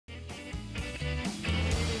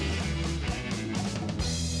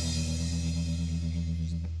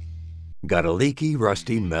Got a leaky,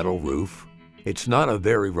 rusty metal roof? It's not a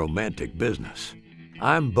very romantic business.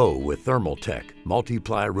 I'm Bo with Thermal-Tec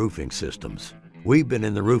Multi-Ply Roofing Systems. We've been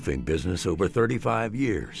in the roofing business over 35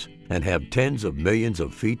 years and have tens of millions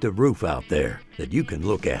of feet of roof out there that you can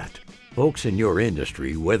look at. Folks in your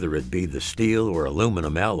industry, whether it be the steel or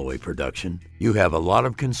aluminum alloy production, you have a lot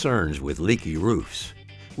of concerns with leaky roofs.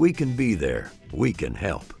 We can be there. We can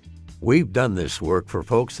help. We've done this work for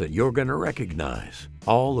folks that you're going to recognize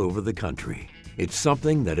all over the country. It's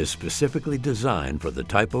something that is specifically designed for the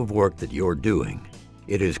type of work that you're doing.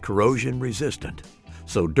 It is corrosion resistant,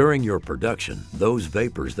 so during your production, those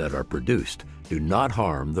vapors that are produced do not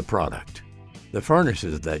harm the product. The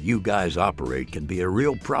furnaces that you guys operate can be a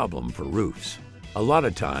real problem for roofs. A lot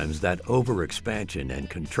of times that overexpansion and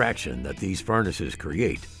contraction that these furnaces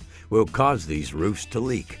create will cause these roofs to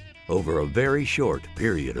leak over a very short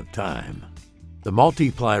period of time. The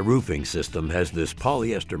Multi-Ply Roofing System has this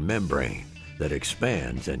polyester membrane that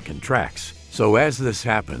expands and contracts. So as this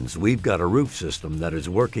happens, we've got a roof system that is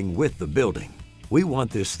working with the building. We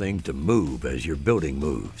want this thing to move as your building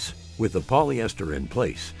moves. With the polyester in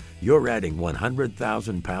place, you're adding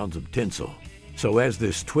 100,000 pounds of tensile. So as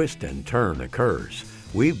this twist and turn occurs,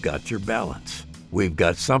 we've got your balance. We've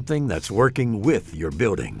got something that's working with your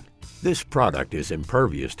building. This product is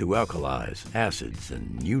impervious to alkalis, acids,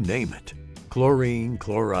 and you name it. Chlorine,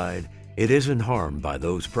 chloride, it isn't harmed by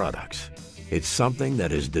those products. It's something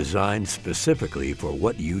that is designed specifically for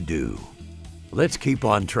what you do. Let's keep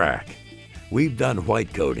on track. We've done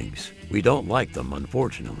white coatings. We don't like them,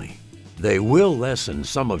 unfortunately. They will lessen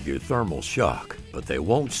some of your thermal shock, but they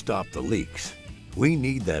won't stop the leaks. We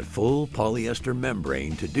need that full polyester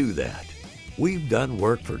membrane to do that. We've done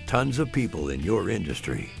work for tons of people in your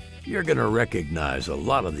industry. You're going to recognize a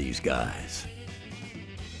lot of these guys.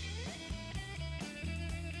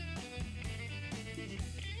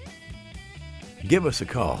 Give us a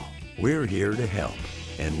call. We're here to help,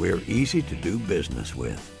 and we're easy to do business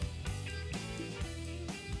with.